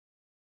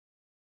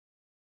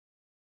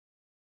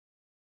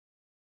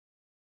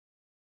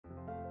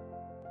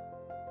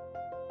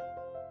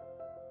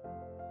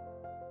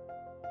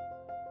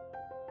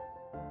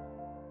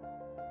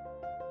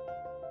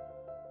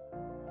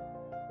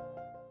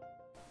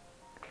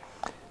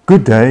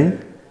Good day,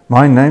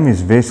 my name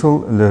is Wessel,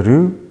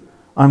 Roux.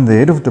 I'm the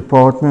Head of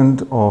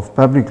Department of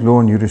Public Law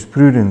and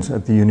Jurisprudence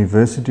at the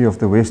University of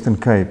the Western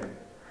Cape.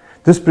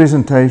 This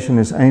presentation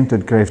is aimed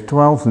at grade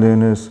 12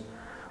 learners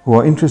who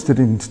are interested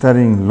in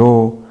studying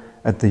law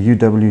at the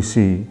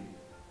UWC.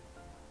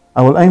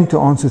 I will aim to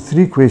answer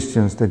 3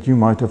 questions that you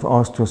might have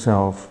asked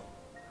yourself.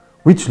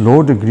 Which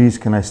law degrees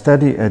can I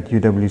study at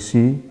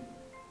UWC?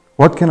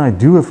 What can I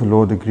do with a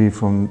law degree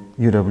from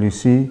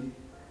UWC?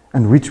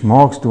 And which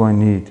marks do I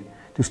need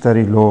to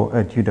study law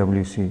at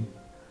UWC?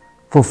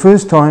 For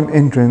first-time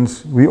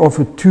entrants, we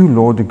offer 2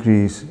 law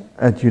degrees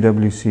at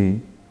UWC.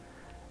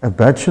 A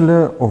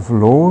Bachelor of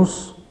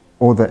Laws,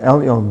 or the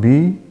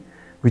LLB,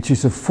 which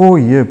is a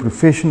 4-year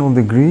professional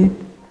degree,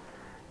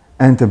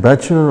 and a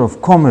Bachelor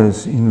of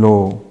Commerce in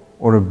Law,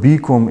 or a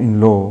BCom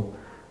in Law,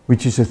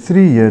 which is a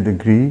 3-year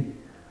degree,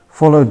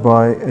 followed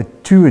by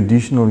 2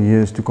 additional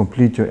years to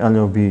complete your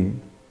LLB.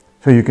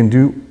 So you can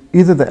do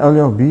either the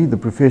LLB, the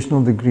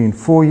professional degree, in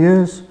 4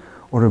 years,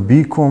 or a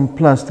BCom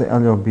plus the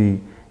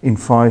LLB in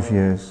 5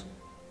 years.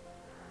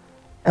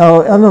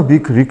 Our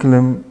LLB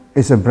curriculum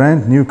is a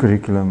brand new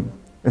curriculum,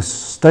 a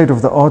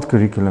state-of-the-art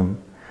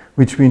curriculum,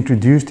 which we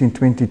introduced in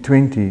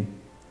 2020.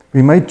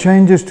 We made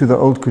changes to the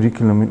old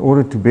curriculum in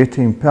order to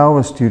better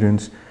empower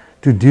students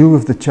to deal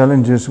with the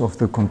challenges of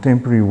the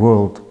contemporary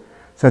world,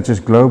 such as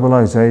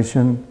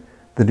globalization,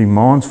 the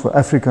demands for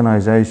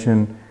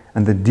Africanization,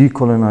 and the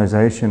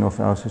decolonization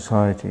of our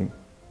society.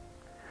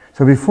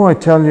 So before I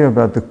tell you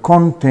about the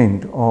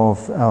content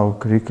of our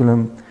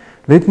curriculum,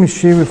 let me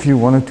share with you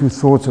 1 or 2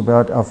 thoughts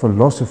about our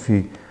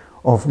philosophy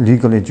of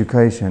legal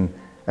education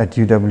at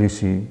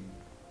UWC.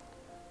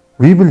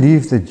 We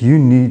believe that you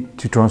need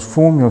to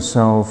transform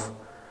yourself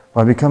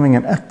by becoming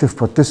an active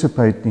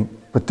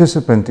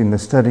participant in the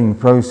studying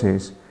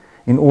process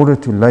in order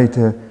to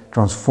later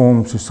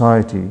transform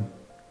society.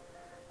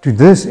 To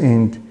this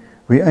end,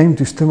 we aim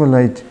to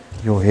stimulate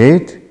your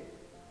head,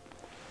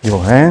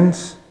 your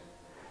hands,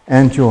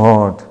 and your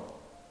heart.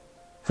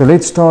 So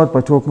let's start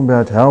by talking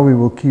about how we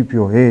will keep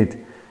your head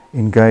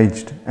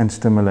engaged and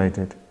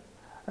stimulated.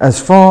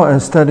 As far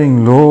as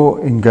studying law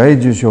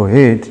engages your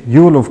head,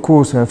 you will of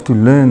course have to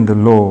learn the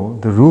law,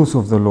 the rules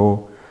of the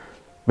law,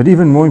 but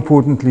even more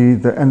importantly,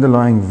 the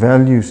underlying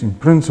values and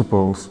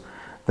principles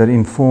that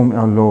inform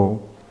our law.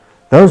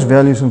 Those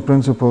values and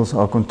principles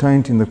are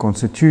contained in the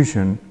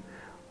Constitution,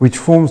 which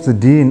forms the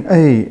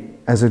DNA,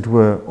 as it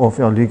were, of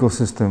our legal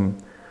system,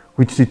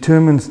 which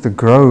determines the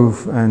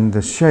growth and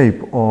the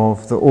shape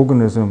of the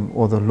organism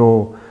or the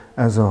law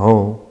as a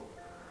whole.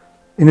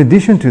 In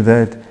addition to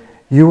that,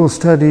 you will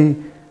study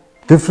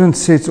different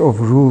sets of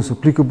rules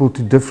applicable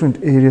to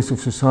different areas of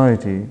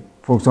society.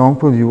 For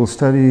example, you will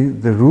study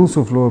the rules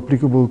of law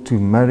applicable to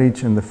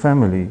marriage and the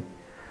family,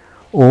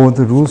 or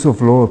the rules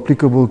of law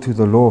applicable to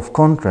the law of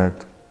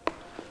contract,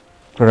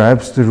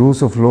 perhaps the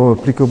rules of law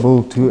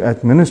applicable to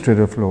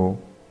administrative law.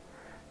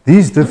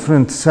 These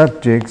different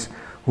subjects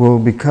will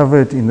be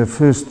covered in the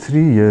first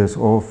 3 years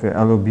of the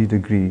LLB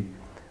degree,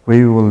 where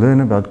you will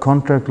learn about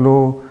contract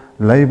law,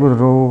 labor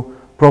law,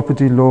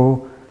 property law,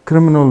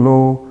 criminal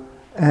law,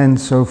 and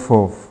so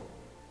forth.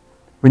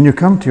 When you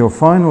come to your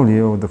final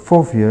year or the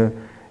 4th year,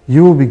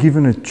 you will be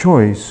given a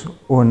choice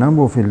or a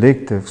number of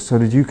electives so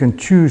that you can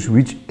choose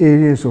which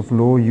areas of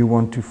law you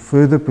want to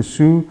further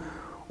pursue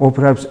or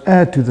perhaps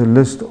add to the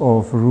list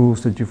of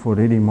rules that you've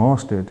already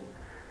mastered.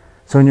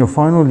 So in your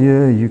final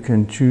year, you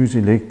can choose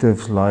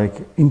electives like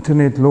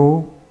internet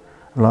law,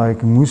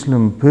 like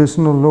Muslim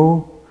personal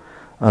law,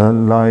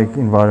 like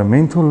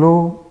environmental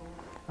law,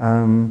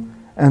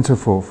 and so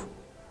forth.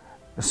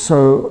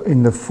 So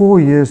in the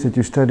 4 years that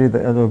you study the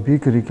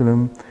LLB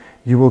curriculum,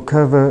 you will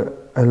cover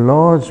a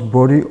large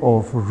body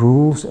of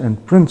rules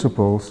and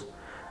principles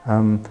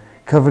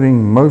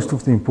covering most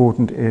of the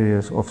important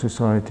areas of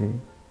society.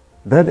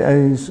 That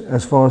is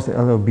as far as the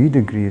LLB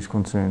degree is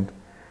concerned.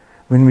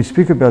 When we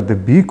speak about the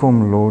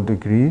BCom law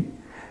degree,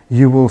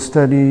 you will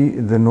study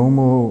the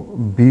normal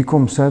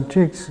BCom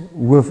subjects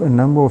with a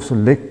number of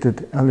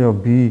selected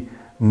LLB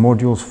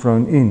modules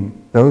thrown in,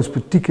 those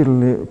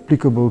particularly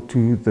applicable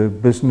to the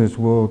business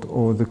world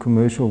or the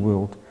commercial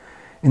world.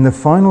 In the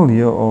final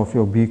year of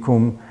your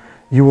BCom,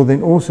 you will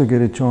then also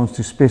get a chance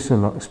to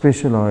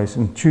specialize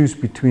and choose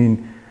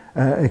between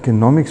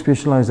economic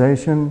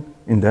specialization,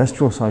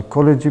 industrial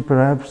psychology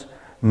perhaps,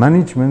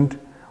 management,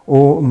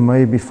 or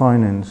maybe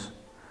finance.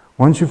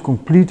 Once you've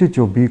completed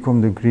your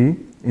BCom degree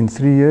in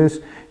 3 years,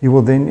 you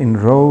will then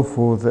enroll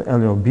for the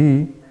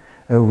LLB,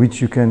 which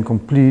you can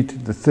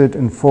complete the 3rd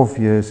and 4th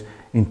years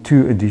in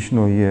 2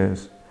 additional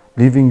years,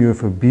 leaving you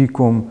with a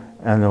BCom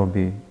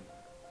LLB.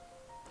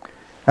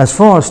 As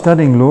far as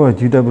studying law at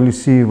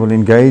UWC will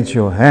engage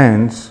your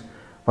hands,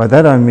 by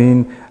that I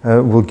mean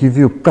will give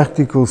you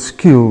practical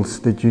skills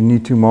that you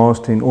need to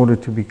master in order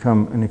to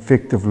become an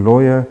effective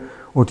lawyer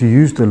or to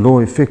use the law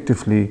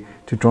effectively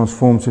to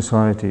transform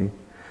society.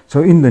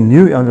 So in the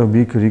new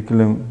LLB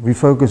curriculum, we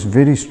focus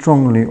very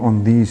strongly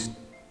on these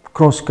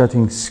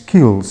cross-cutting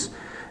skills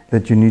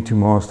that you need to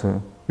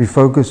master. We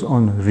focus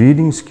on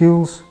reading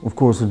skills, of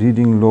course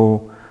reading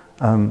law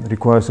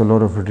requires a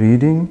lot of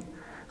reading,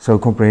 so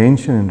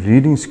comprehension and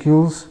reading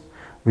skills.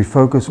 We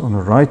focus on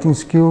writing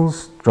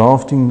skills,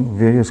 drafting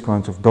various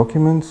kinds of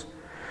documents.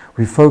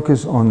 We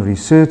focus on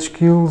research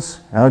skills.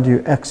 How do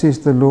you access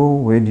the law?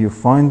 Where do you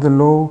find the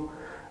law?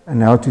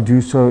 And how to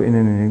do so in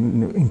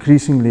an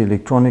increasingly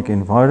electronic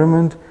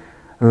environment.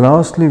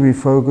 Lastly, we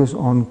focus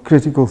on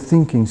critical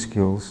thinking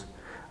skills.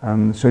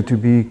 So to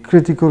be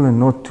critical and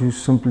not to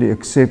simply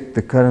accept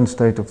the current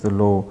state of the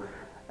law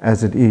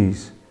as it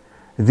is.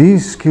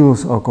 These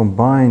skills are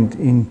combined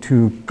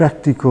into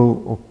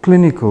practical or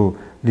clinical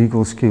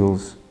legal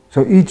skills.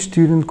 So each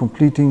student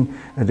completing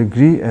a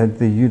degree at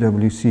the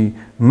UWC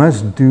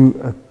must do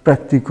a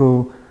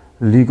practical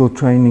legal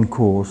training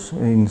course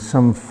in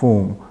some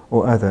form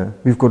or other.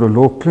 We've got a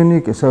law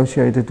clinic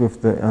associated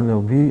with the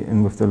LLB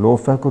and with the law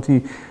faculty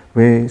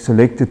where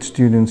selected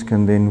students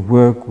can then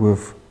work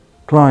with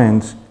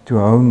clients to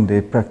hone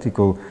their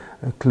practical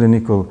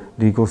clinical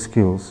legal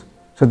skills.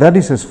 So that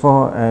is as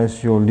far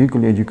as your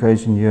legal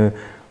education year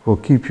will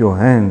keep your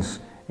hands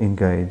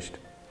engaged.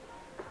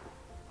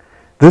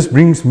 This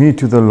brings me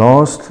to the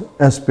last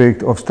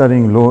aspect of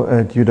studying law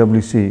at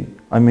UWC.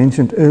 I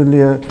mentioned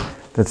earlier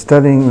that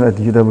studying at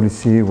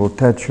UWC will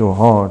touch your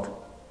heart.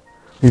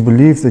 We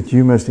believe that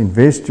you must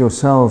invest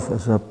yourself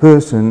as a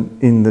person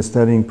in the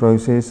studying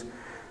process,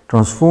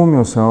 transform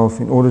yourself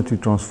in order to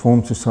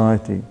transform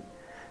society.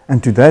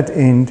 And to that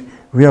end,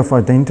 we have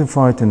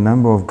identified a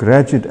number of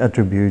graduate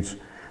attributes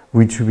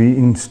which we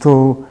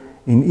instill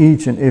in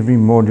each and every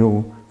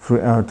module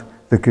throughout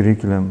the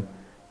curriculum.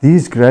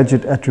 These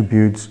graduate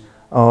attributes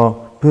are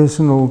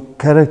personal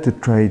character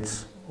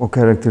traits or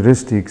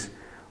characteristics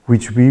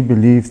which we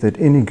believe that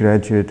any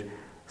graduate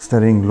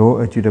studying law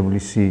at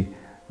UWC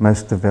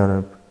must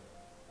develop.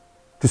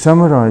 To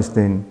summarize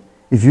then,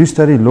 if you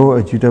study law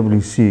at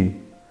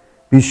UWC,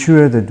 be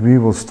sure that we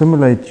will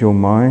stimulate your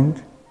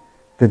mind,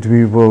 that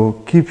we will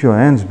keep your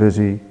hands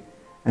busy,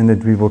 and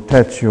that we will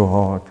touch your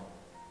heart.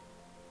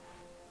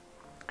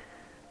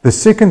 The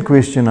second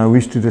question I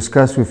wish to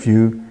discuss with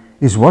you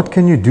is what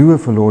can you do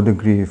with a law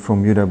degree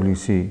from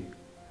UWC?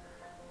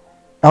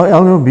 Our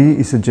LLB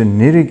is a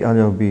generic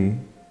LLB,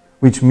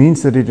 which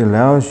means that it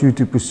allows you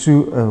to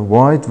pursue a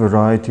wide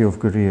variety of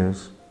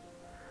careers.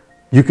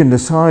 You can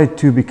decide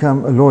to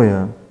become a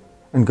lawyer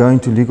and go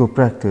into legal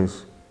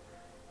practice.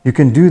 You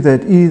can do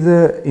that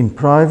either in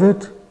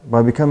private,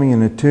 by becoming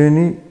an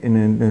attorney in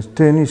an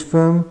attorney's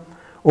firm,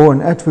 or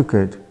an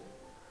advocate.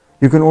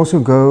 You can also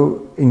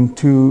go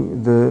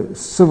into the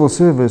civil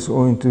service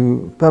or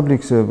into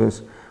public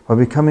service by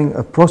becoming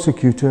a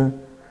prosecutor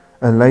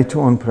and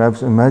later on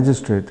perhaps a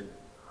magistrate.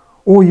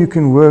 Or you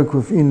can work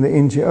within the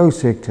NGO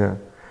sector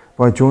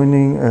by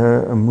joining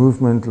a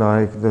movement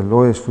like the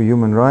Lawyers for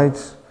Human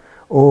Rights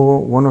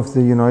or one of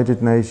the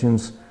United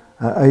Nations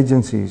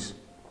agencies.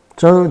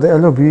 So the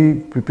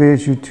LLB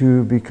prepares you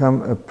to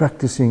become a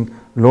practicing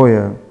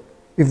lawyer.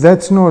 If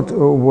that's not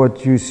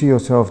what you see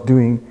yourself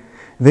doing,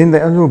 then the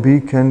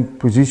LLB can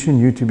position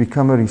you to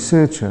become a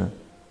researcher.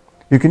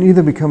 You can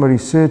either become a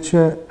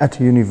researcher at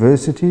a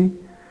university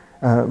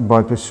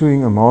by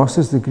pursuing a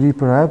master's degree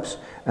perhaps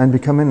and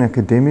become an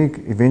academic,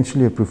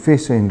 eventually a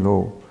professor in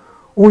law.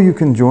 Or you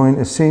can join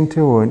a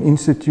center or an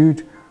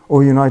institute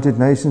or United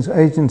Nations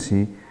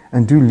agency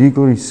and do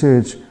legal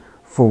research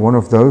for one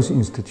of those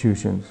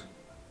institutions.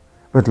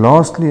 But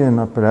lastly,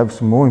 and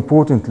perhaps more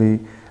importantly,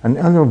 an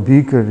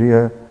LLB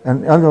career,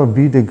 an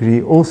LLB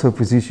degree also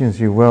positions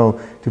you well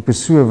to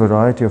pursue a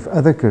variety of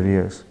other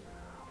careers.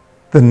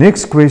 The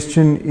next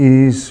question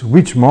is,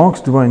 which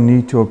marks do I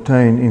need to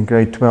obtain in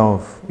grade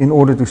 12 in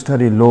order to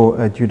study law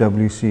at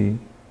UWC?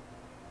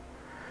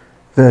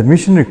 The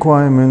admission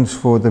requirements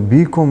for the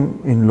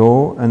BCom in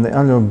law and the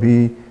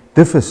LLB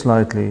differ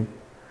slightly.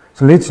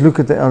 So let's look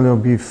at the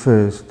LLB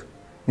first.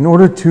 In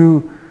order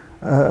to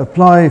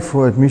apply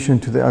for admission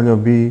to the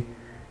LLB,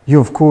 you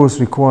of course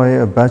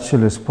require a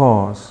bachelor's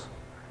pass.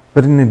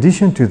 But in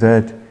addition to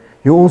that,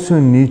 you also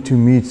need to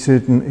meet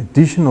certain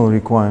additional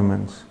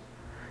requirements.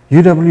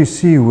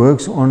 UWC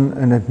works on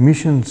an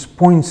admissions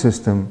point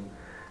system,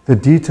 the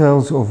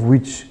details of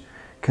which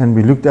can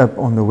be looked up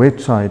on the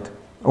website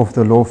of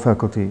the law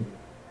faculty.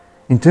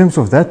 In terms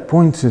of that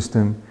point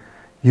system,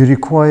 you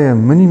require a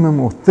minimum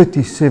of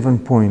 37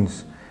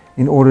 points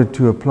in order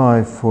to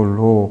apply for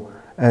law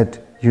at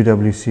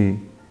UWC.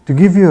 To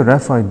give you a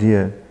rough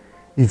idea,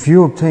 if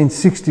you obtain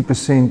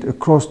 60%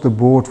 across the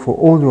board for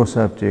all your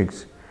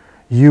subjects,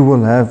 you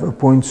will have a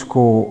point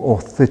score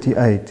of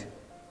 38.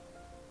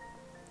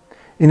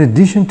 In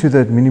addition to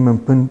that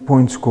minimum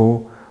point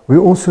score, we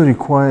also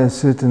require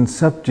certain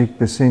subject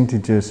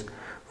percentages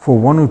for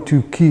one or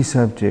two key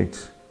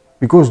subjects.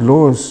 Because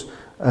law is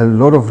a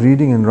lot of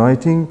reading and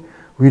writing,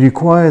 we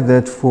require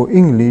that for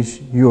English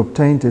you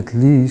obtained at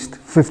least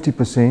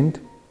 50%,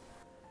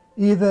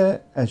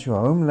 either as your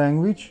home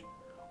language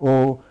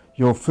or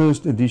your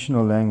first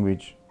additional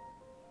language.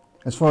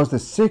 As far as the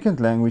second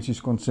language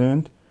is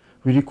concerned,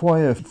 we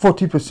require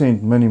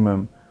 40%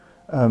 minimum,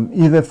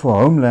 either for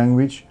home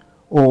language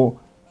or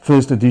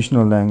first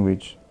additional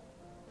language.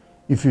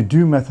 If you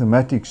do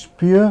mathematics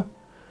pure,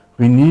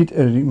 we need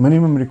a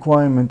minimum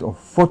requirement of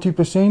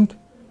 40%,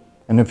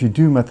 and if you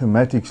do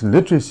mathematics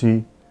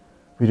literacy,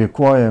 we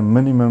require a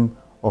minimum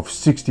of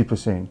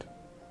 60%.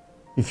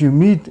 If you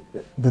meet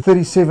the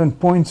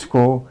 37-point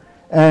score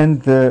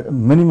and the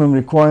minimum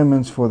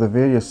requirements for the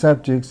various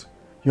subjects,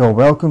 you are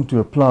welcome to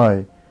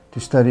apply to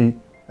study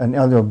an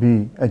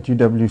LLB at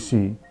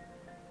UWC.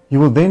 You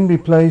will then be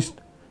placed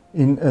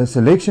in a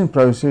selection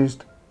process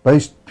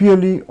based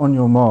purely on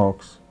your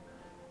marks,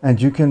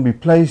 and you can be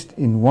placed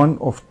in one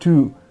of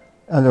 2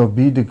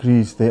 LLB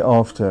degrees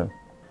thereafter.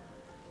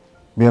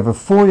 We have a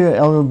 4-year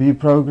LLB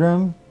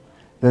program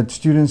that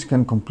students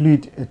can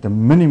complete at a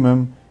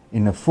minimum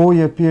in a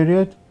 4-year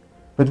period,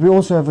 but we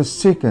also have a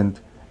second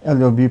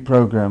LLB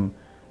program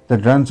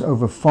that runs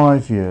over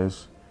 5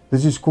 years.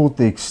 This is called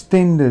the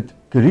Extended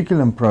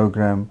Curriculum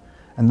Program,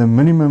 and the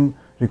minimum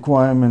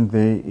requirement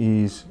there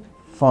is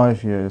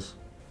 5 years.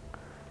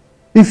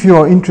 If you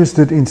are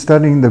interested in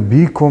studying the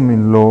BCom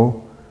in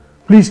law,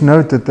 please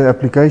note that the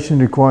application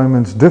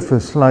requirements differ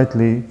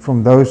slightly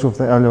from those of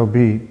the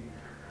LLB.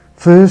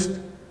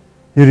 First,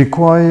 you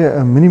require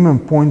a minimum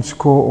point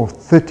score of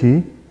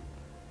 30,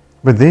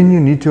 but then you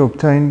need to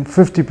obtain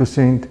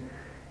 50%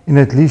 in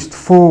at least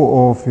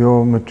 4 of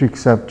your matric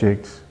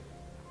subjects.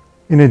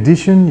 In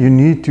addition, you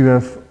need to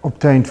have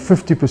obtained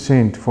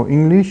 50% for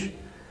English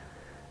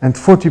and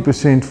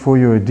 40% for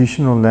your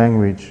additional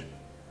language.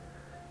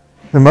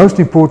 The most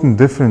important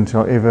difference,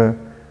 however,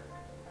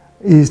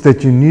 is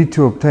that you need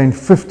to obtain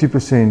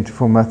 50%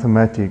 for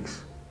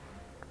mathematics.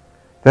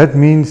 That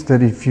means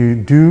that if you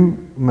do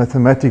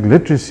mathematic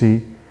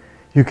literacy,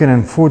 you can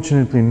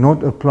unfortunately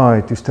not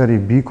apply to study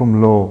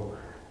BCom law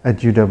at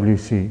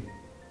UWC.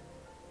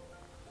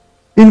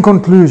 In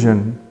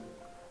conclusion,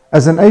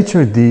 as an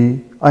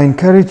HOD, I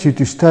encourage you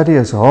to study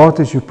as hard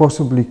as you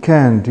possibly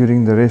can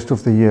during the rest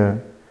of the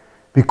year,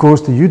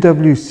 because the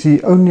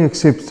UWC only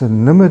accepts a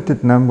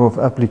limited number of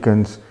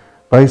applicants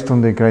based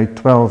on their grade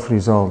 12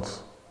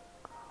 results.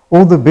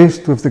 All the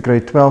best with the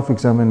grade 12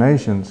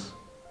 examinations.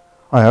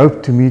 I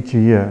hope to meet you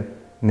here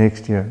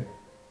next year.